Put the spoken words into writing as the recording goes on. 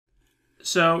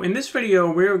So in this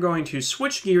video, we're going to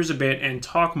switch gears a bit and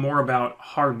talk more about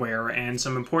hardware and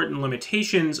some important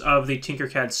limitations of the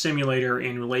Tinkercad simulator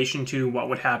in relation to what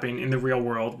would happen in the real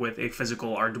world with a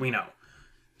physical Arduino.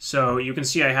 So you can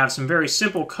see I have some very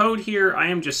simple code here. I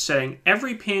am just setting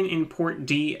every pin in port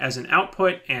D as an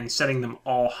output and setting them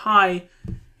all high.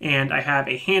 And I have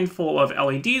a handful of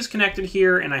LEDs connected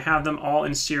here, and I have them all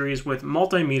in series with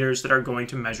multimeters that are going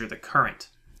to measure the current.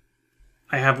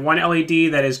 I have one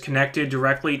LED that is connected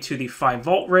directly to the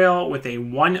 5-volt rail with a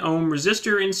 1 ohm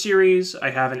resistor in series. I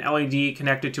have an LED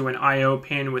connected to an I/O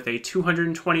pin with a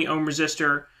 220 ohm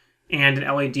resistor, and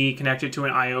an LED connected to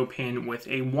an I/O pin with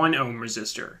a 1 ohm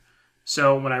resistor.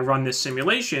 So when I run this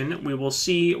simulation, we will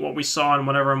see what we saw in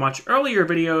one of our much earlier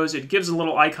videos. It gives a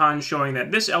little icon showing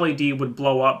that this LED would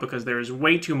blow up because there is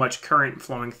way too much current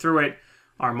flowing through it.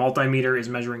 Our multimeter is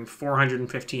measuring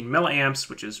 415 milliamps,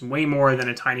 which is way more than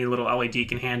a tiny little LED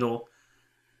can handle.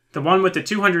 The one with the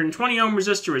 220 ohm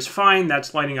resistor is fine.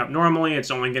 That's lighting up normally.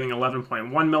 It's only getting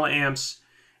 11.1 milliamps.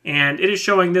 And it is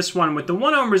showing this one with the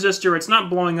 1 ohm resistor. It's not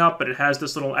blowing up, but it has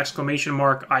this little exclamation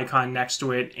mark icon next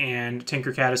to it. And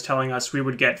Tinkercad is telling us we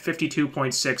would get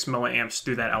 52.6 milliamps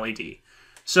through that LED.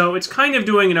 So it's kind of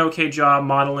doing an okay job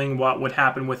modeling what would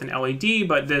happen with an LED,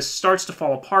 but this starts to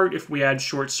fall apart if we add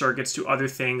short circuits to other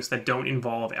things that don't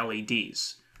involve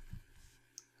LEDs.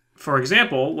 For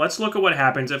example, let's look at what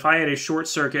happens if I add a short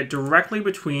circuit directly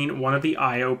between one of the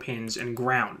I/O pins and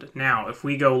ground. Now, if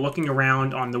we go looking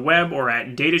around on the web or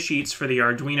at datasheets for the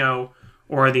Arduino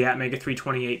or the Atmega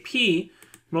 328P,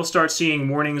 we'll start seeing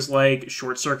warnings like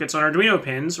short circuits on Arduino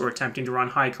pins or attempting to run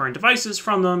high current devices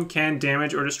from them can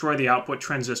damage or destroy the output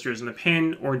transistors in the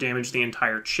pin or damage the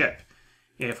entire chip.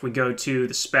 If we go to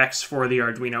the specs for the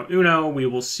Arduino Uno, we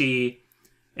will see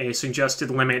a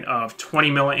suggested limit of 20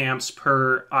 milliamps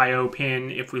per I/O pin.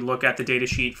 If we look at the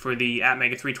datasheet for the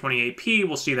Atmega 328P,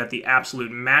 we'll see that the absolute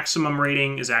maximum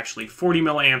rating is actually 40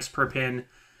 milliamps per pin.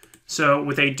 So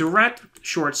with a direct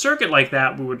short circuit like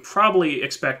that, we would probably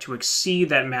expect to exceed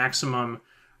that maximum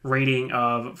rating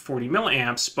of 40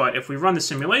 milliamps. But if we run the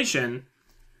simulation,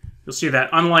 you'll see that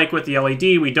unlike with the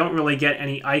LED, we don't really get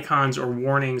any icons or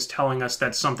warnings telling us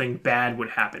that something bad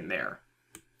would happen there.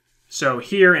 So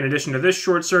here, in addition to this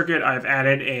short circuit, I've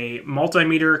added a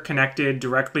multimeter connected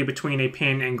directly between a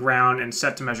pin and ground and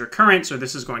set to measure current. So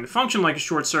this is going to function like a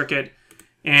short circuit.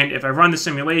 And if I run the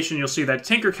simulation, you'll see that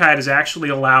Tinkercad is actually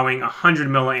allowing 100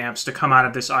 milliamps to come out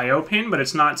of this I/O pin, but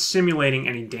it's not simulating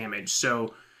any damage.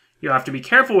 So you'll have to be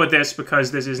careful with this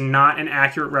because this is not an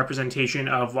accurate representation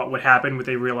of what would happen with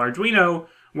a real Arduino,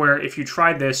 where if you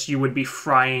tried this, you would be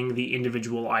frying the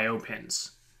individual I/O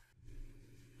pins.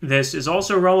 This is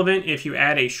also relevant if you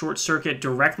add a short circuit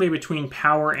directly between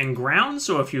power and ground.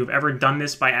 So if you've ever done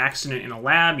this by accident in a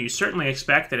lab, you certainly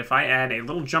expect that if I add a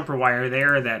little jumper wire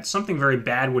there, that something very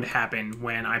bad would happen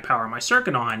when I power my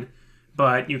circuit on.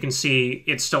 But you can see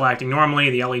it's still acting normally.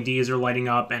 The LEDs are lighting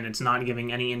up and it's not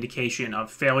giving any indication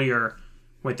of failure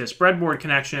with this breadboard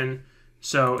connection.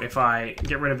 So if I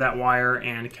get rid of that wire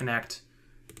and connect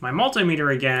my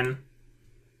multimeter again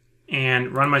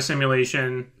and run my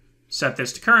simulation, set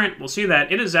this to current, we'll see that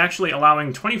it is actually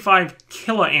allowing 25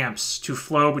 kiloamps to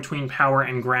flow between power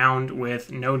and ground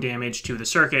with no damage to the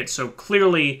circuit. So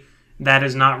clearly that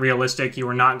is not realistic. You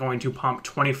are not going to pump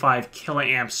 25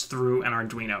 kiloamps through an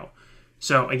Arduino.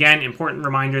 So again, important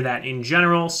reminder that in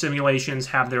general, simulations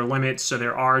have their limits. So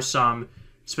there are some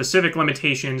specific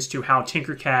limitations to how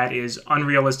Tinkercad is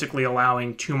unrealistically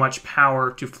allowing too much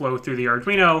power to flow through the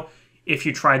Arduino. If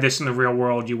you tried this in the real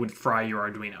world, you would fry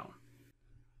your Arduino.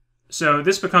 So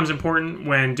this becomes important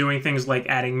when doing things like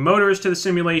adding motors to the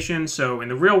simulation. So in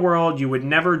the real world, you would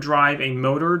never drive a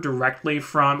motor directly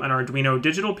from an Arduino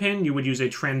digital pin. You would use a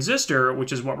transistor,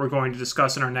 which is what we're going to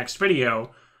discuss in our next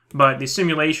video. But the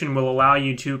simulation will allow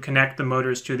you to connect the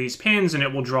motors to these pins, and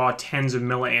it will draw tens of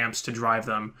milliamps to drive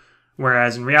them.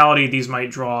 Whereas in reality, these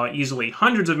might draw easily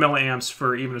hundreds of milliamps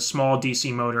for even a small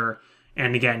DC motor.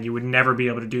 And again, you would never be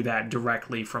able to do that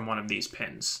directly from one of these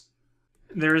pins.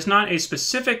 There is not a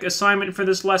specific assignment for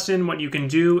this lesson. What you can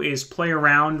do is play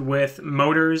around with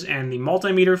motors and the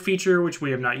multimeter feature, which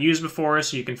we have not used before.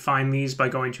 So you can find these by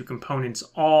going to Components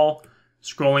All,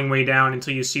 scrolling way down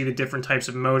until you see the different types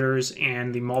of motors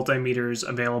and the multimeters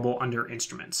available under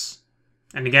Instruments.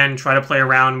 And again, try to play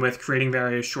around with creating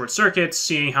various short circuits,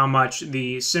 seeing how much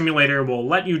the simulator will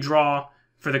let you draw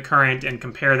for the current, and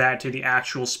compare that to the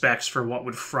actual specs for what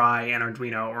would fry an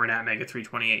Arduino or an Atmega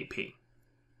 328P.